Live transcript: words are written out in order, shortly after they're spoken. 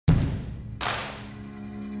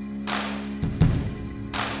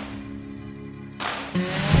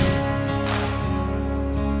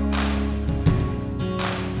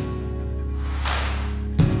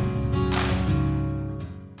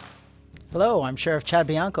Hello, I'm Sheriff Chad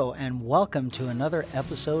Bianco, and welcome to another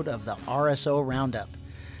episode of the RSO Roundup.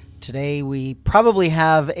 Today we probably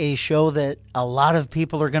have a show that a lot of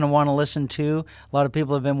people are going to want to listen to, a lot of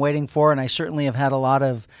people have been waiting for, and I certainly have had a lot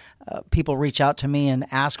of people reach out to me and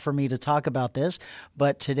ask for me to talk about this.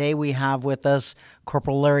 But today we have with us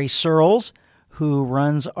Corporal Larry Searles, who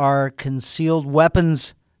runs our Concealed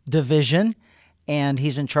Weapons Division, and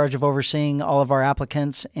he's in charge of overseeing all of our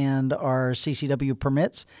applicants and our CCW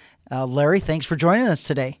permits. Larry, thanks for joining us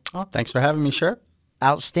today. Oh, thanks for having me, Sheriff.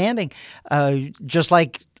 Outstanding. Just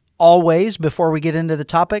like always, before we get into the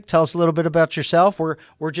topic, tell us a little bit about yourself.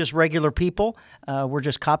 We're just regular people. We're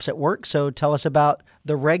just cops at work. So tell us about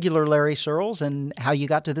the regular Larry Searles and how you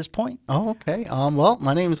got to this point. Oh, okay. Well,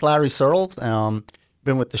 my name is Larry Searles.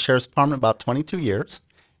 Been with the Sheriff's Department about 22 years,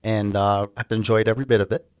 and I've enjoyed every bit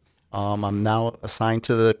of it. I'm now assigned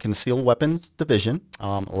to the Concealed Weapons Division.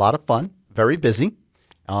 A lot of fun, very busy.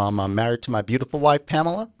 I'm married to my beautiful wife,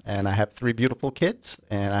 Pamela, and I have 3 beautiful kids,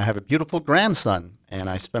 and I have a beautiful grandson, and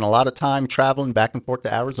I spend a lot of time traveling back and forth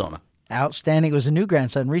to Arizona. Outstanding. It was a new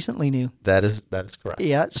grandson, recently new. That is correct.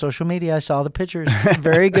 Yeah, social media, I saw the pictures.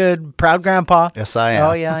 Very good. Proud grandpa. Yes, I am.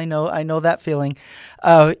 Oh, yeah, I know that feeling.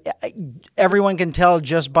 Everyone can tell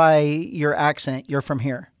just by your accent you're from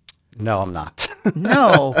here. No, I'm not.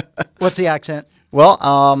 No. What's the accent? Well,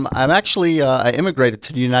 I'm actually, I immigrated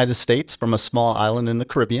to the United States from a small island in the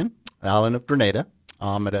Caribbean, the island of Grenada,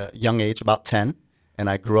 at a young age, about 10, and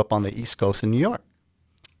I grew up on the East Coast in New York.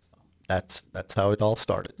 So that's how it all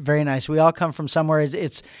started. Very nice. We all come from somewhere.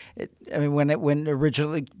 When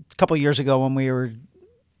originally, a couple of years ago when we were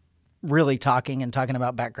really talking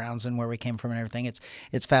about backgrounds and where we came from and everything,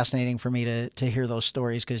 it's fascinating for me to hear those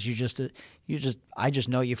stories, because I just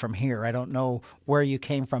know you from here. I don't know where you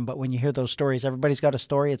came from, but when you hear those stories, everybody's got a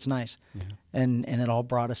story. It's nice. Yeah. And it all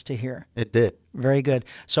brought us to here. It did. Very good.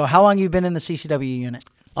 So how long have you been in the CCW unit?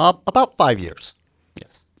 About 5 years.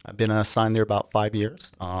 Yes. I've been assigned there about 5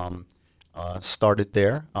 years. Started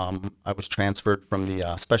there. I was transferred from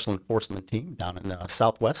the Special Enforcement Team down in the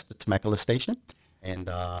Southwest at Temecula Station.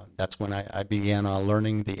 And that's when I began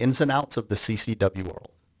learning the ins and outs of the CCW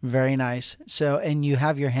world. Very nice. So, and you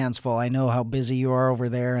have your hands full. I know how busy you are over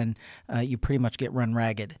there, and you pretty much get run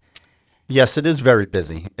ragged. Yes, it is very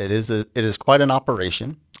busy. It is quite an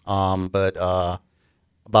operation. But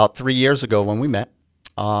about 3 years ago when we met,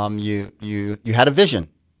 you had a vision,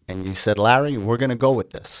 and you said, Larry, we're going to go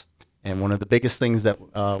with this. And one of the biggest things that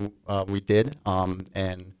we did,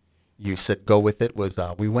 and you said go with it, was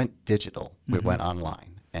we went digital. We went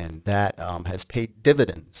online, and that has paid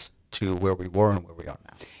dividends to where we were and where we are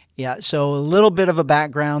now. Yeah, so a little bit of a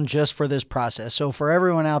background just for this process. So for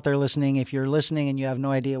everyone out there listening, if you're listening and you have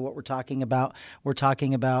no idea what we're talking about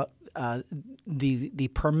the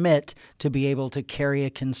permit to be able to carry a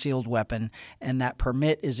concealed weapon, and that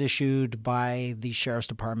permit is issued by the Sheriff's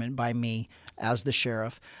Department, by me as the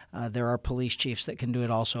sheriff. There are police chiefs that can do it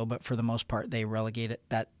also, but for the most part, they relegate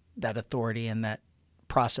that authority and that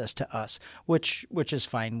process to us, which is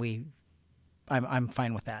fine. I'm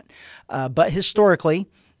fine with that. But historically,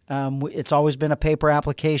 it's always been a paper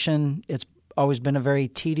application. It's always been a very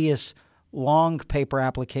tedious, long paper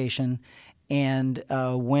application. And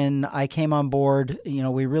when I came on board,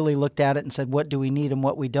 we really looked at it and said, what do we need and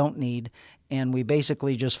what we don't need? And we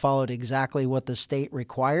basically just followed exactly what the state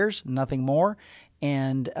requires, nothing more.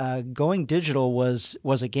 And going digital was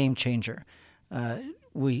a game changer.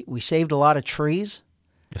 We saved a lot of trees.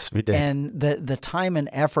 Yes, we did. And the time and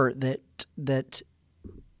effort that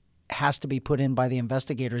has to be put in by the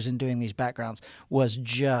investigators in doing these backgrounds was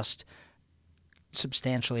just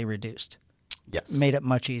substantially reduced. Yes. Made it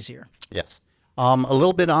much easier. Yes. A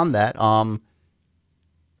little bit on that.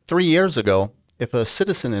 3 years ago, if a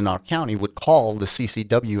citizen in our county would call the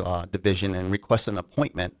CCW division and request an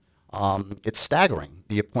appointment, it's staggering.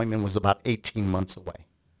 The appointment was about 18 months away.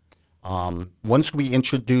 Once we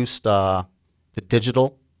introduced the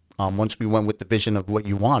digital, once we went with the vision of what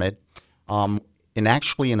you wanted,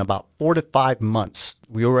 in about 4 to 5 months,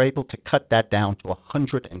 we were able to cut that down to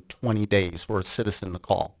 120 days for a citizen to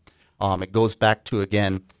call. It goes back to,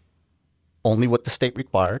 again, only what the state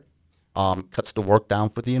required, cuts the work down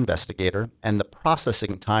for the investigator, and the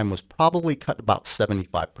processing time was probably cut about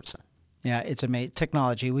 75%. Yeah, it's amazing.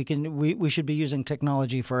 Technology. We should be using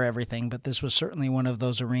technology for everything, but this was certainly one of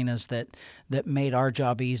those arenas that made our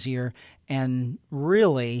job easier. And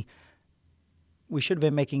really, we should have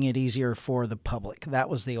been making it easier for the public. That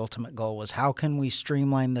was the ultimate goal, was how can we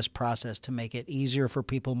streamline this process to make it easier for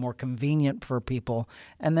people, more convenient for people,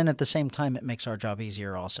 and then at the same time, it makes our job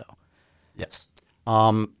easier also. Yes.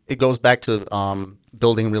 It goes back to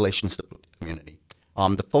building relations with the community.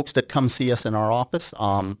 The folks that come see us in our office,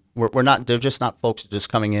 we're not, they're just not folks just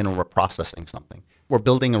coming in and we're processing something. We're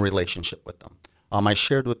building a relationship with them. I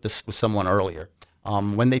shared this with someone earlier.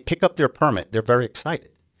 When they pick up their permit, they're very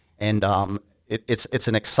excited. And it's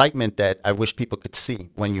an excitement that I wish people could see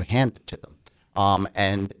when you hand it to them.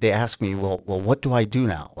 And they ask me, well, what do I do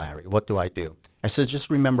now, Larry? What do I do? I said, just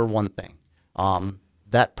remember one thing.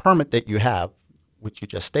 That permit that you have, which you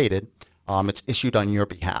just stated, it's issued on your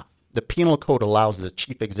behalf. The penal code allows the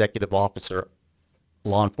chief executive officer,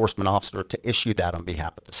 law enforcement officer, to issue that on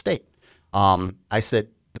behalf of the state. I said,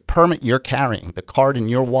 the permit you're carrying, the card in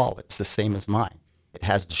your wallet, it's the same as mine. It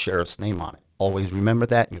has the sheriff's name on it. Always remember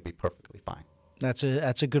that, and you'll be perfectly fine. That's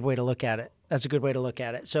a good way to look at it. That's a good way to look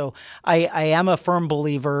at it. So I am a firm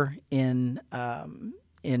believer in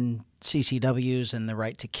CCWs and the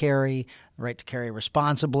right to carry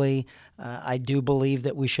responsibly. I do believe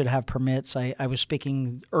that we should have permits. I was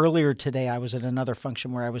speaking earlier today. I was at another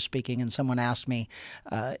function where I was speaking, and someone asked me,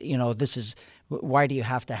 why do you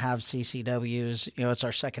have to have CCWs? It's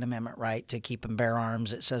our Second Amendment right to keep and bear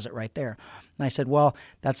arms. It says it right there. And I said, well,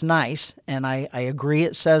 that's nice, and I agree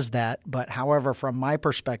it says that. But however, from my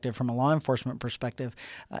perspective, from a law enforcement perspective,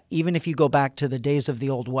 even if you go back to the days of the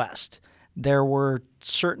Old West, there were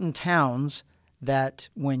certain towns that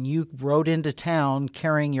when you rode into town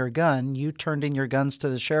carrying your gun, you turned in your guns to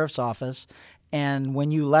the sheriff's office, and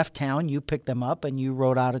when you left town, you picked them up and you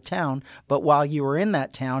rode out of town. But while you were in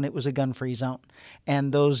that town, it was a gun-free zone,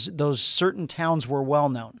 and those certain towns were well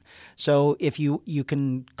known. So if you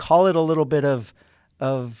can call it a little bit of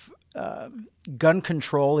gun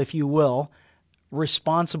control, if you will,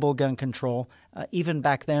 responsible gun control, even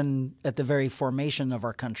back then at the very formation of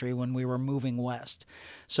our country when we were moving west.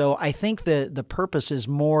 So I think the purpose is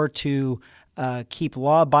more to keep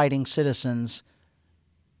law-abiding citizens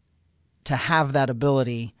to have that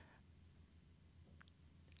ability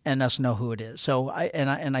and us know who it is. So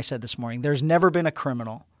I said this morning, there's never been a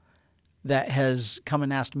criminal that has come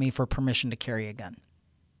and asked me for permission to carry a gun.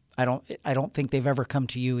 I don't think they've ever come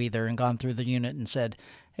to you either and gone through the unit and said,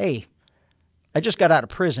 hey, I just got out of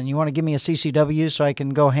prison. You want to give me a CCW so I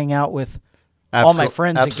can go hang out with all my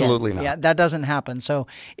friends again? Absolutely not. Yeah, that doesn't happen. So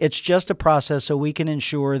it's just a process so we can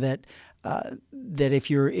ensure that that if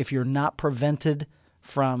you're not prevented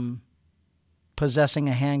from possessing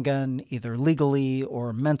a handgun either legally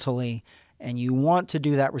or mentally, and you want to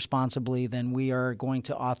do that responsibly, then we are going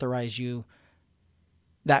to authorize you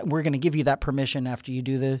that we're going to give you that permission after you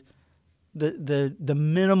do the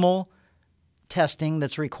minimal testing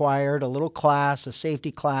that's required, a little class, a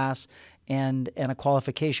safety class, and a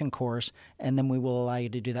qualification course, and then we will allow you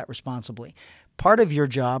to do that responsibly. Part of your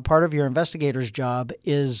job, part of your investigator's job,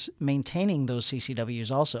 is maintaining those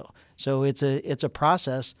CCWs also. So it's a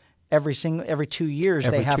process. Every 2 years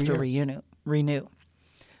they have to renew.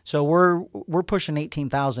 So we're pushing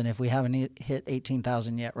 18,000 if we haven't hit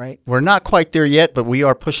 18,000 yet, right? We're not quite there yet, but we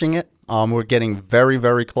are pushing it. We're getting very,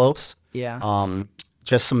 very close. Yeah.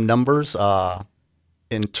 Just some numbers.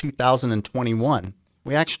 In 2021,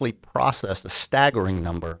 we actually processed a staggering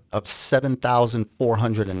number of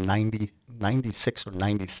 7,496 or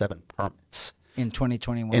 97 permits. In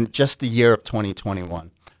 2021. In just the year of 2021.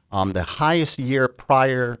 The highest year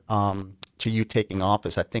prior to you taking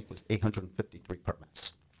office, I think, was 853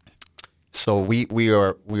 permits. So we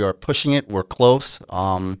are pushing it. We're close.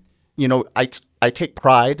 I take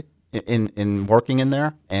pride in working in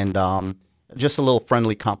there, and just a little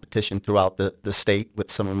friendly competition throughout the state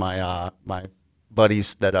with some of my my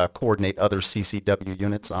buddies that coordinate other CCW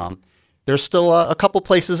units. There's still a couple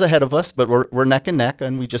places ahead of us, but we're neck and neck,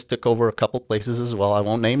 and we just took over a couple places as well. I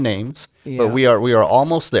won't name names, but we are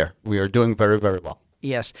almost there. We are doing very, very well.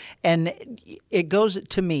 Yes, and it goes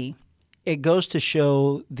to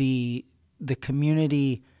show the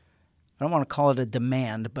community. I don't want to call it a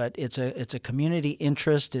demand, but it's a community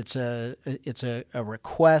interest. It's a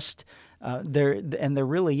request. There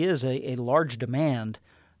really is a large demand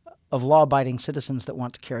of law-abiding citizens that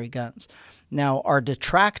want to carry guns. Now, our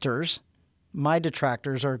detractors. My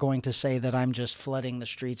detractors are going to say that I'm just flooding the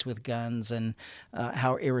streets with guns and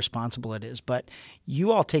how irresponsible it is. But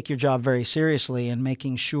you all take your job very seriously in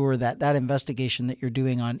making sure that investigation that you're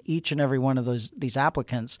doing on each and every one of these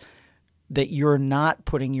applicants, that you're not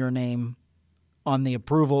putting your name on the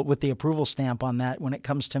approval with the approval stamp on that when it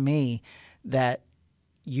comes to me, that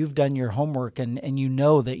you've done your homework and you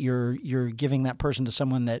know that you're giving that person to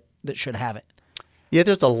someone that should have it. Yeah,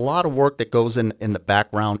 there's a lot of work that goes in the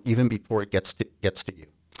background even before it gets to you.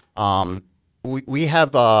 We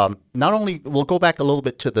have not only, we'll go back a little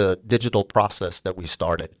bit to the digital process that we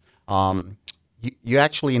started. you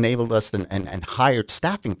actually enabled us and hired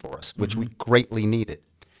staffing for us, which we greatly needed.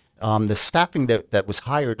 The staffing that was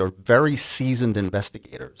hired are very seasoned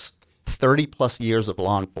investigators, 30 plus years of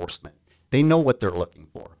law enforcement. They know what they're looking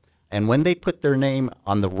for. And when they put their name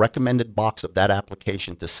on the recommended box of that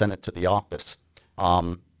application to send it to the office,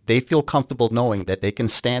 they feel comfortable knowing that they can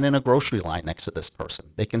stand in a grocery line next to this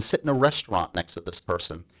person. They can sit in a restaurant next to this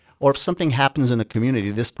person. Or if something happens in a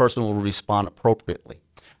community, this person will respond appropriately.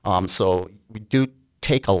 So we do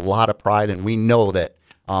take a lot of pride, and we know that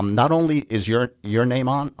not only is your name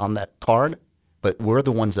on that card, but we're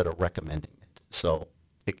the ones that are recommending it. So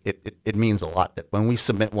it means a lot that when we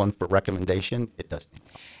submit one for recommendation, it does mean a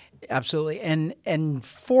lot. Absolutely. And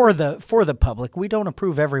for the public, we don't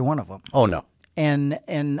approve every one of them. Oh, no. And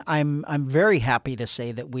I'm very happy to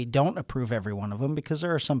say that we don't approve every one of them, because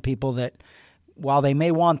there are some people that, while they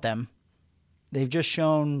may want them, they've just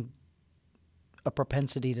shown a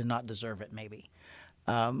propensity to not deserve it, maybe.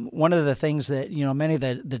 One of the things that, many of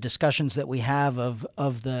the discussions that we have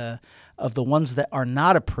of the ones that are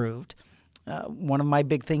not approved, one of my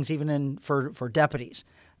big things, even for deputies,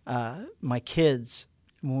 my kids,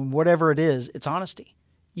 whatever it is, it's honesty.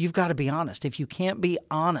 You've got to be honest. If you can't be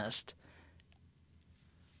honest,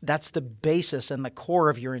 that's the basis and the core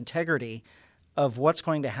of your integrity of what's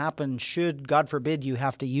going to happen should, God forbid, you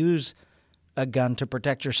have to use a gun to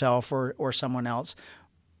protect yourself or someone else.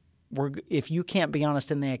 If you can't be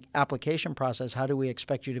honest in the application process, how do we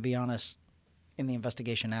expect you to be honest in the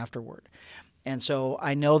investigation afterward? And so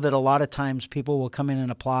I know that a lot of times people will come in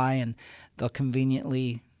and apply, and they'll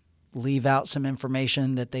conveniently leave out some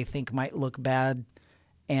information that they think might look bad,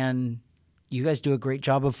 and you guys do a great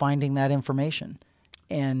job of finding that information.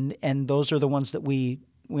 And those are the ones that we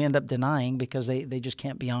end up denying because they just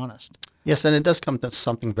can't be honest. Yes, and it does come to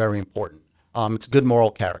something very important. It's good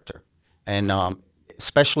moral character. And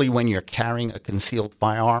especially when you're carrying a concealed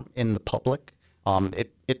firearm in the public,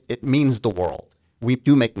 it means the world. We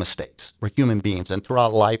do make mistakes. We're human beings, and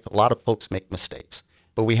throughout life, a lot of folks make mistakes.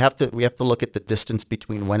 But we have to look at the distance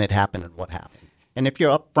between when it happened and what happened. And if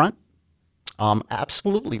you're upfront,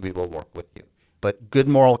 absolutely we will work with you. But good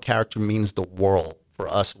moral character means the world for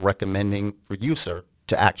us recommending for you, sir,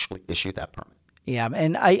 to actually issue that permit. Yeah,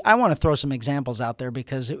 and I want to throw some examples out there,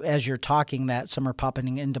 because as you're talking that, some are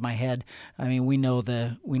popping into my head. I mean, we know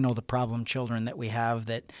the problem children that we have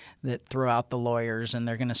that throw out the lawyers, and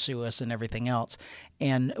they're going to sue us and everything else.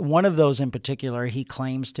 And one of those in particular, he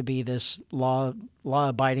claims to be this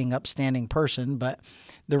law-abiding, upstanding person, but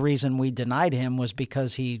the reason we denied him was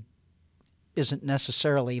because he isn't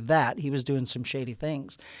necessarily that. He was doing some shady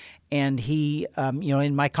things. And he,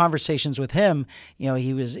 in my conversations with him,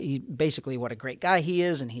 he basically what a great guy he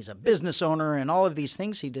is, and he's a business owner, and all of these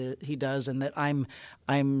things he does, and that I'm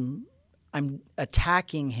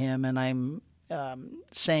attacking him, and I'm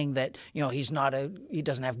saying that he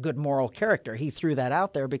doesn't have good moral character. He threw that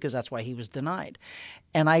out there because that's why he was denied.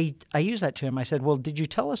 And I used that to him. I said, well, did you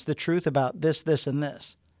tell us the truth about this, this, and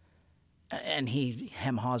this? And he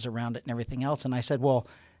hem-haws around it and everything else. And I said, well,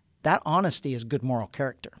 that honesty is good moral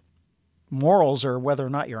character. Morals are whether or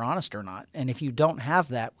not you're honest or not. And if you don't have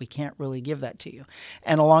that, we can't really give that to you.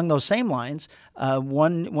 And along those same lines,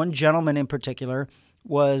 one gentleman in particular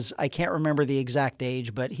was, I can't remember the exact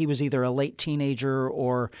age, but he was either a late teenager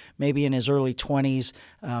or maybe in his early 20s.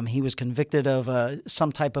 He was convicted of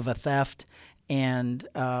some type of a theft. And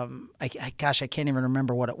I can't even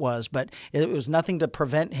remember what it was, but it was nothing to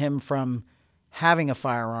prevent him from having a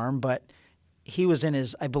firearm. But he was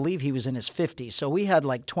I believe he was in his 50s. So we had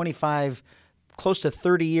like 25, close to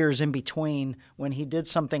 30 years in between when he did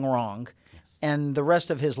something wrong. Yes. And the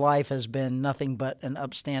rest of his life has been nothing but an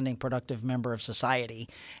upstanding, productive member of society.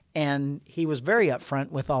 And he was very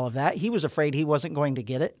upfront with all of that. He was afraid he wasn't going to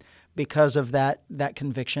get it because of that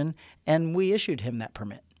conviction. And we issued him that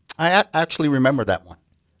permit. I actually remember that one.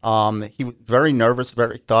 He was very nervous,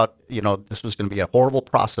 thought, this was going to be a horrible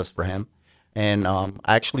process for him. And I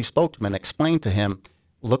actually spoke to him and explained to him,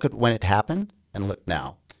 look at when it happened and look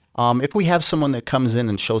now. If we have someone that comes in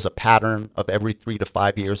and shows a pattern of every 3 to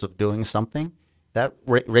 5 years of doing something, that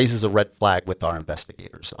raises a red flag with our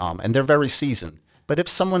investigators. And they're very seasoned. But if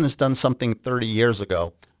someone has done something 30 years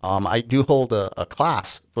ago, I do hold a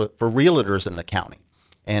class for realtors in the county.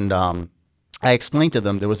 And I explained to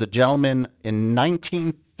them there was a gentleman in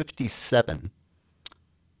 1957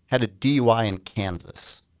 had a DUI in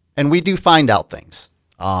Kansas. And we do find out things.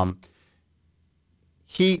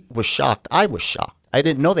 He was shocked. I was shocked. I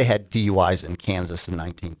didn't know they had DUIs in Kansas in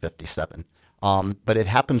 1957. But it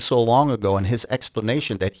happened so long ago, and his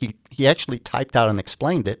explanation that he actually typed out and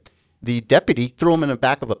explained it, the deputy threw him in the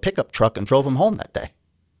back of a pickup truck and drove him home that day.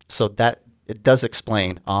 So that It does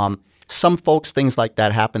explain. Some folks, things like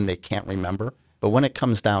that happen, they can't remember. But when it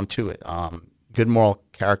comes down to it, good moral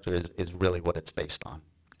character is really what it's based on.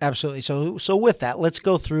 Absolutely. So with that, let's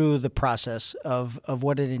go through the process of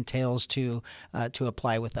what it entails to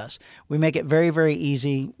apply with us. We make it very, very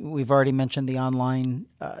easy. We've already mentioned the online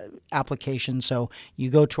application. So you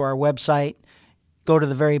go to our website, go to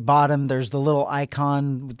the very bottom. There's the little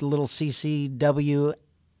icon with the little CCW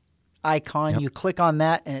icon. Yep. You click on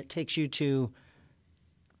that, and it takes you to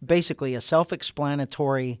basically a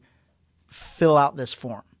self-explanatory fill out this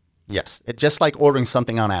form. Yes. It's just like ordering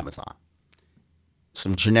something on Amazon.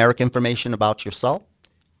 Some generic information about yourself,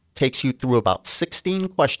 takes you through about 16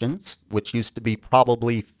 questions, which used to be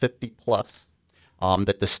probably 50 plus,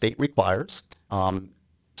 that the state requires.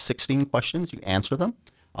 16 questions, you answer them.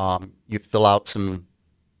 You fill out some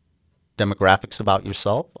demographics about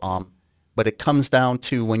yourself. But it comes down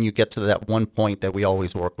to when you get to that one point that we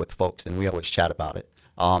always work with folks and we always chat about it.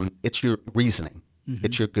 It's your reasoning. Mm-hmm.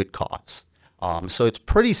 It's your good cause. So it's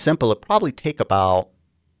pretty simple. It'd probably take about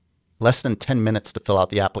less than 10 minutes to fill out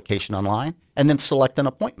the application online, and then select an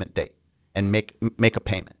appointment date and make a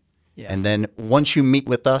payment. Yeah. And then once you meet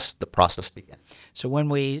with us, the process begins. So when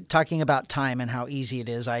we talking about time and how easy it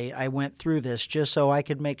is, I went through this just so I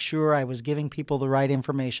could make sure I was giving people the right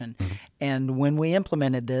information. Mm-hmm. And when we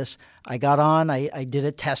implemented this, I got on, I did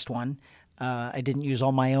a test one. I didn't use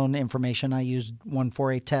all my own information. I used one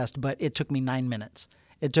for a test, but it took me 9 minutes.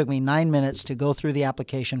 It took me 9 minutes to go through the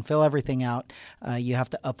application, fill everything out. You have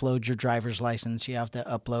to upload your driver's license. You have to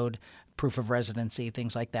upload proof of residency,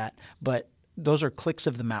 things like that. But those are clicks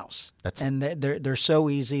of the mouse. And they're so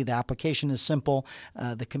easy. The application is simple.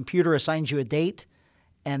 The computer assigns you a date,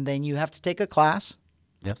 and then you have to take a class.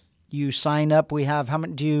 Yes. You sign up. We have, how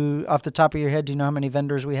many, off the top of your head, do you know how many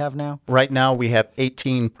vendors we have now? Right now we have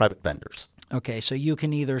 18 private vendors. Okay, so you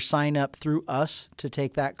can either sign up through us to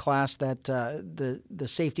take that class, that the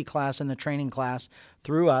safety class and the training class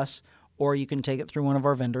through us, or you can take it through one of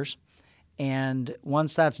our vendors. And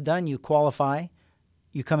once that's done, you qualify.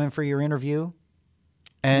 You come in for your interview.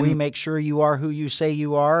 And we make sure you are who you say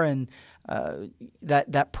you are, and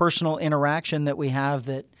that personal interaction that we have,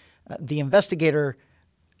 that the investigator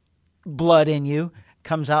blood in you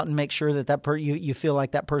comes out and makes sure that you feel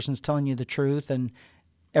like that person's telling you the truth. And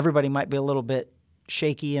everybody might be a little bit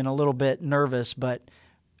shaky and a little bit nervous, but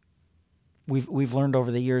we've learned over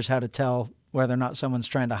the years how to tell whether or not someone's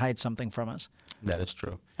trying to hide something from us. That is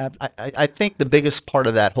true. I think the biggest part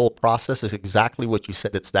of that whole process is exactly what you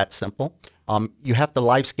said. It's that simple. You have to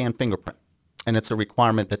live scan fingerprint, and it's a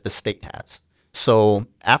requirement that the state has. So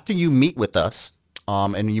after you meet with us,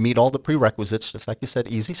 and you meet all the prerequisites, just like you said,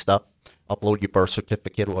 easy stuff, upload your birth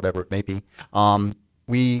certificate or whatever it may be,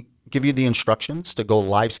 we give you the instructions to go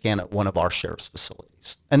live scan at one of our sheriff's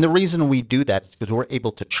facilities. And the reason we do that is because we're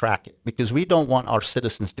able to track it, because we don't want our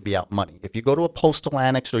citizens to be out money. If you go to a Postal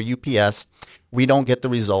Annex or UPS, we don't get the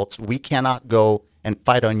results. We cannot go and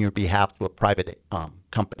fight on your behalf to a private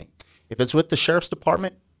company. If it's with the sheriff's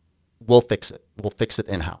department, we'll fix it. We'll fix it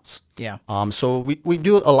in-house. Yeah. So we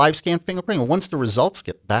do a live scan fingerprint. And once the results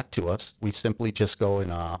get back to us, we simply just go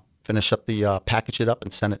and finish up the package it up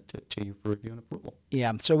and send it to you for review and approval.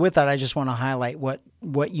 Yeah. So with that, I just want to highlight what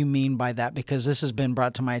you mean by that, because this has been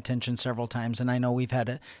brought to my attention several times, and I know we've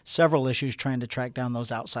had several issues trying to track down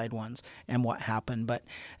those outside ones and what happened.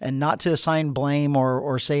 And not to assign blame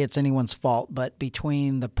or say it's anyone's fault, but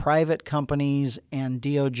between the private companies and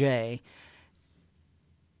DOJ,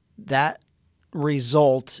 that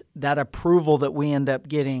result, that approval that we end up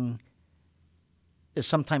getting is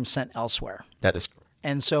sometimes sent elsewhere. That is correct.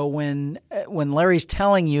 And so when Larry's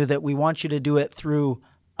telling you that we want you to do it through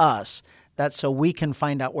us, that's so we can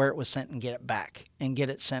find out where it was sent and get it back and get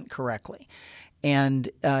it sent correctly. And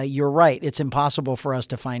you're right. It's impossible for us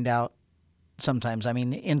to find out sometimes. I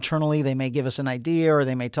mean, internally, they may give us an idea or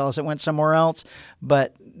they may tell us it went somewhere else,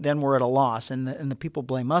 but then we're at a loss. And the people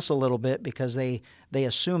blame us a little bit because they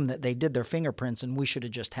assume that they did their fingerprints and we should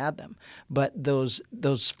have just had them. But those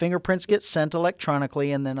fingerprints get sent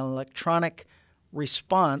electronically, and then an electronic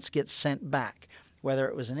response gets sent back, whether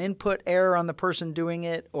it was an input error on the person doing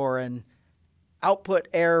it or an output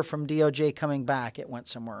error from DOJ coming back, it went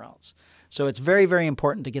somewhere else. So it's very, very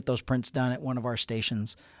important to get those prints done at one of our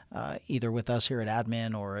stations, either with us here at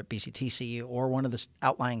Admin or at BCTC or one of the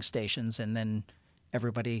outlying stations, and then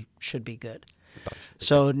everybody should be good.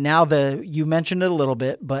 So now you mentioned it a little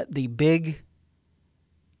bit, but the big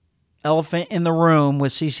elephant in the room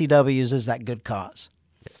with CCWs is that good cause.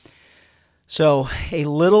 Yes. So a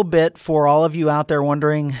little bit for all of you out there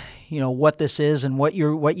wondering, what this is and what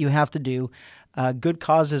you have to do. Good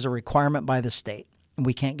cause is a requirement by the state, and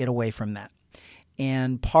we can't get away from that.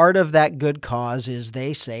 And part of that good cause is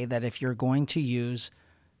they say that if you're going to use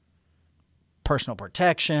personal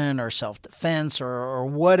protection or self-defense or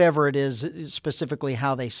whatever it is, specifically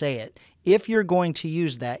how they say it, if you're going to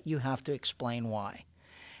use that, you have to explain why.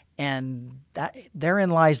 And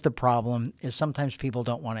therein lies the problem, is sometimes people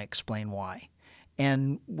don't want to explain why.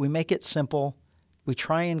 And we make it simple. We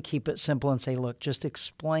try and keep it simple and say, look, just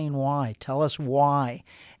explain why. Tell us why.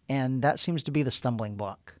 And that seems to be the stumbling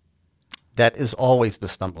block. That is always the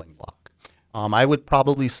stumbling block. I would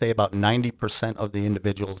probably say about 90% of the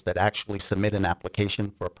individuals that actually submit an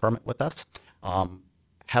application for a permit with us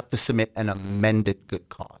have to submit an amended good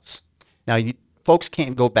cause. Now, folks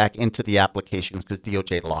can't go back into the applications because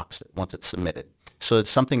DOJ locks it once it's submitted. So it's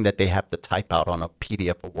something that they have to type out on a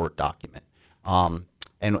PDF or Word document.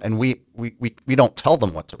 And we don't tell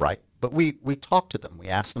them what to write, but we talk to them. We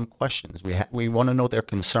ask them questions. We want to know their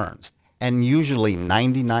concerns. And usually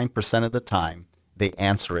 99% of the time, they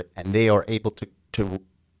answer it, and they are able to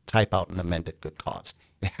type out an amended good cause.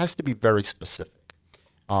 It has to be very specific.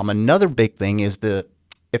 Another big thing is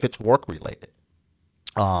if it's work-related.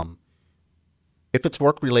 If it's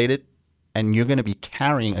work-related and you're going to be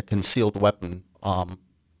carrying a concealed weapon for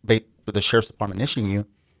the Sheriff's Department issuing you,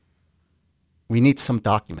 we need some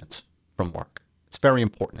documents from work. It's very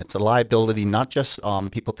important. It's a liability, not just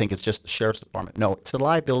people think it's just the Sheriff's Department. No, it's a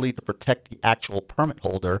liability to protect the actual permit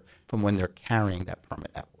holder from when they're carrying that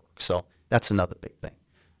permit at work. So that's another big thing.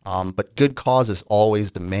 But good cause is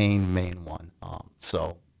always the main one.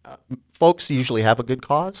 Folks usually have a good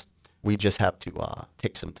cause. We just have to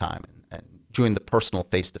take some time and during the personal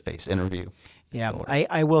face-to-face interview. Yeah,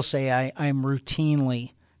 I will say I'm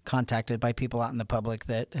routinely contacted by people out in the public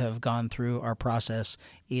that have gone through our process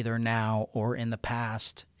either now or in the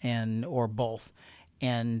past, or both,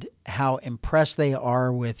 and how impressed they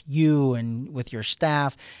are with you and with your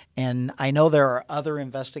staff. And I know there are other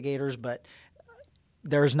investigators, but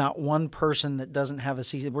there's not one person that doesn't have a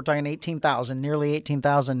CC. We're talking 18,000, nearly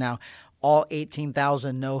 18,000 now. All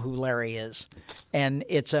 18,000 know who Larry is. And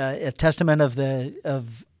it's a testament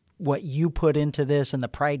of what you put into this and the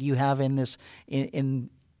pride you have in this, in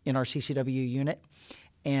our CCW unit,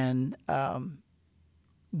 and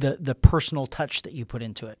the personal touch that you put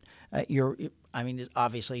into it.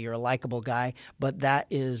 Obviously you're a likable guy, but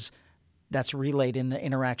that's relayed in the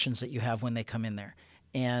interactions that you have when they come in there.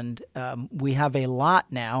 And we have a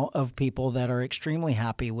lot now of people that are extremely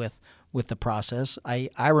happy with the process.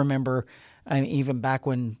 I remember, even back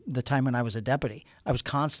when the time when I was a deputy, I was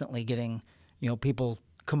constantly getting, people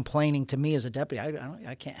complaining to me as a deputy.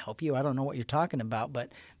 I can't help you. I don't know what you're talking about.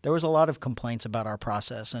 But there was a lot of complaints about our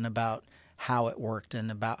process and about how it worked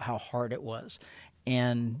and about how hard it was.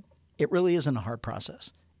 And it really isn't a hard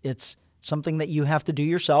process. It's something that you have to do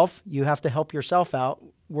yourself. You have to help yourself out.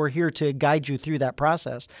 We're here to guide you through that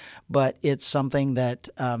process. But it's something that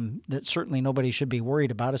that certainly nobody should be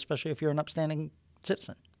worried about, especially if you're an upstanding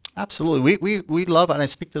citizen. Absolutely. We love it. And I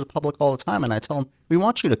speak to the public all the time, and I tell them, we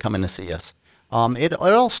want you to come in to see us. It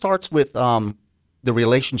all starts with the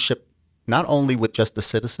relationship, not only with just the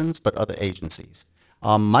citizens, but other agencies.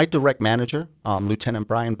 My direct manager, Lieutenant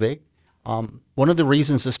Brian Vig, one of the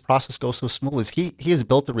reasons this process goes so smooth is he has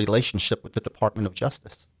built a relationship with the Department of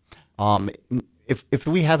Justice. If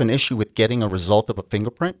we have an issue with getting a result of a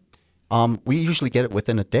fingerprint, we usually get it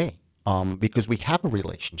within a day because we have a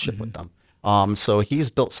relationship with them. So he's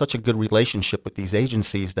built such a good relationship with these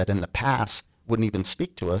agencies that in the past wouldn't even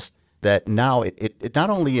speak to us, that now it not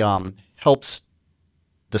only helps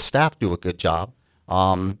the staff do a good job.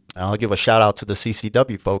 I'll give a shout out to the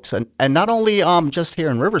CCW folks, and not only just here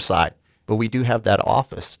in Riverside, but we do have that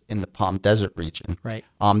office in the Palm Desert region. Right.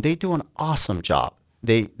 They do an awesome job.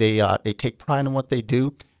 They take pride in what they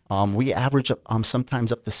do. We average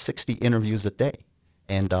sometimes up to 60 interviews a day,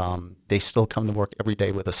 and they still come to work every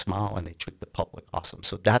day with a smile, and they treat the public awesome.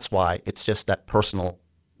 So that's why it's just that personal,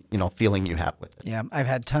 feeling you have with it. Yeah, I've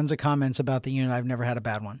had tons of comments about the unit. I've never had a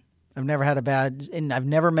bad one. And I've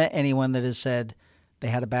never met anyone that has said they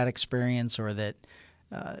had a bad experience or that,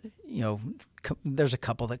 there's a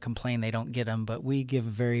couple that complain they don't get them, but we give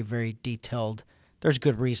very, very detailed. There's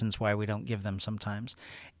good reasons why we don't give them sometimes.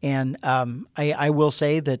 And I will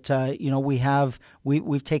say that,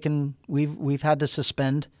 we've had to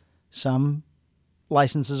suspend some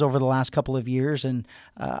licenses over the last couple of years, and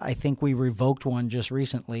I think we revoked one just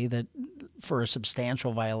recently that for a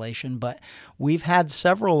substantial violation. But we've had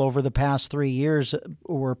several over the past 3 years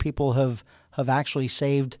where people have actually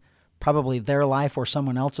saved probably their life or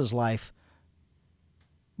someone else's life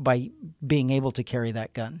by being able to carry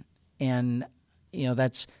that gun. And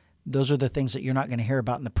those are the things that you're not going to hear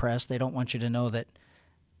about in the press. They don't want you to know that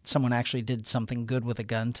someone actually did something good with a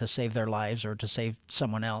gun to save their lives or to save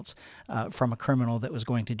someone else from a criminal that was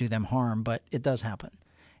going to do them harm, but it does happen.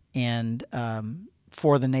 And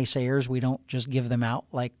for the naysayers, we don't just give them out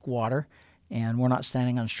like water, and we're not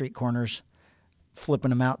standing on street corners flipping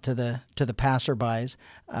them out to the passerbys.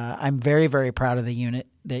 I'm very, very proud of the unit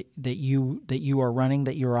that you are running,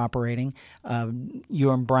 that you're operating.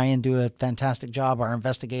 You and Brian do a fantastic job. Our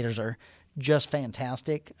investigators are just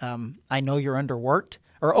fantastic. I know you're overworked,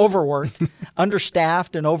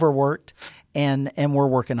 understaffed and overworked, and we're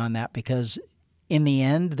working on that because in the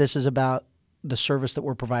end, this is about the service that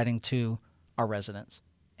we're providing to our residents,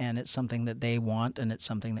 and it's something that they want, and it's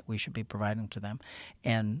something that we should be providing to them.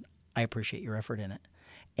 And I appreciate your effort in it.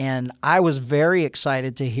 And I was very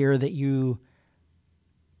excited to hear that you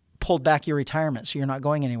pulled back your retirement, so you're not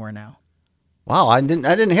going anywhere now. Wow, I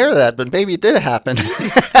didn't hear that, but maybe it did happen.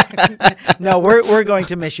 No, we're going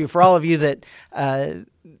to miss you. For all of you that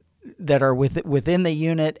are within the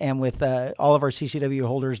unit and with all of our CCW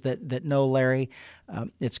holders that know Larry,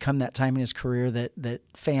 it's come that time in his career that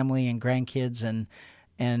family and grandkids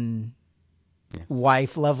and yes.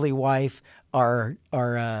 wife, lovely wife, are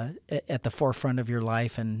at the forefront of your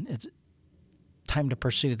life, and it's time to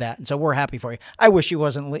pursue that. And so we're happy for you. I wish you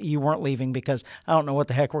weren't leaving, because I don't know what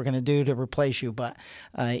the heck we're going to do to replace you, but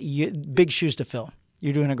big shoes to fill.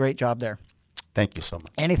 You're doing a great job there. Thank you so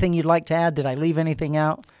much. Anything you'd like to add? Did I leave anything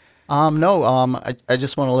out? No. I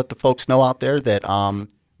just want to let the folks know out there that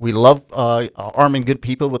we love arming good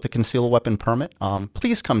people with a concealed weapon permit.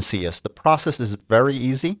 Please come see us. The process is very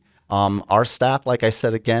easy. Our staff, like I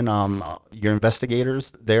said again, your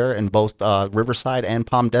investigators there in both Riverside and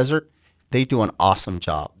Palm Desert, they do an awesome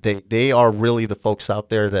job. They are really the folks out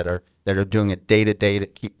there that are doing it day to day to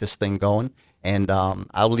keep this thing going. And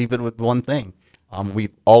I'll leave it with one thing.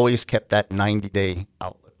 We've always kept that 90-day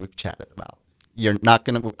outlook we've chatted about. You're not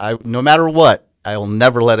going to, no matter what, I will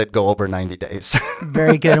never let it go over 90 days.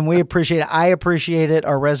 Very good. And we appreciate it. I appreciate it.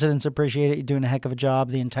 Our residents appreciate it. You're doing a heck of a job.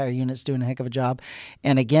 The entire unit's doing a heck of a job.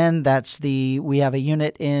 And again, we have a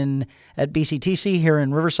unit at BCTC here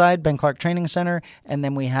in Riverside, Ben Clark Training Center. And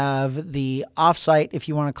then we have the offsite, if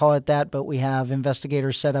you want to call it that, but we have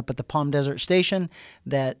investigators set up at the Palm Desert Station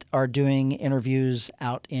that are doing interviews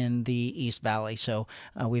out in the East Valley. So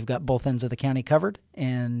we've got both ends of the county covered,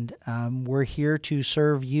 and we're here to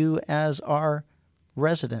serve you as our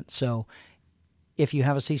residents. So if you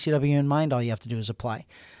have a CCW in mind, all you have to do is apply.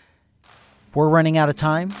 We're running out of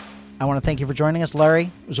time. I want to thank you for joining us, Larry.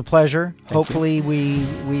 It was a pleasure. Hopefully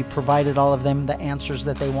we provided all of them the answers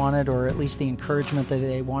that they wanted, or at least the encouragement that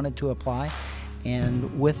they wanted to apply.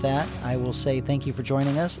 And with that, I will say thank you for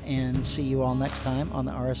joining us, and see you all next time on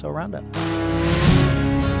the RSO Roundup.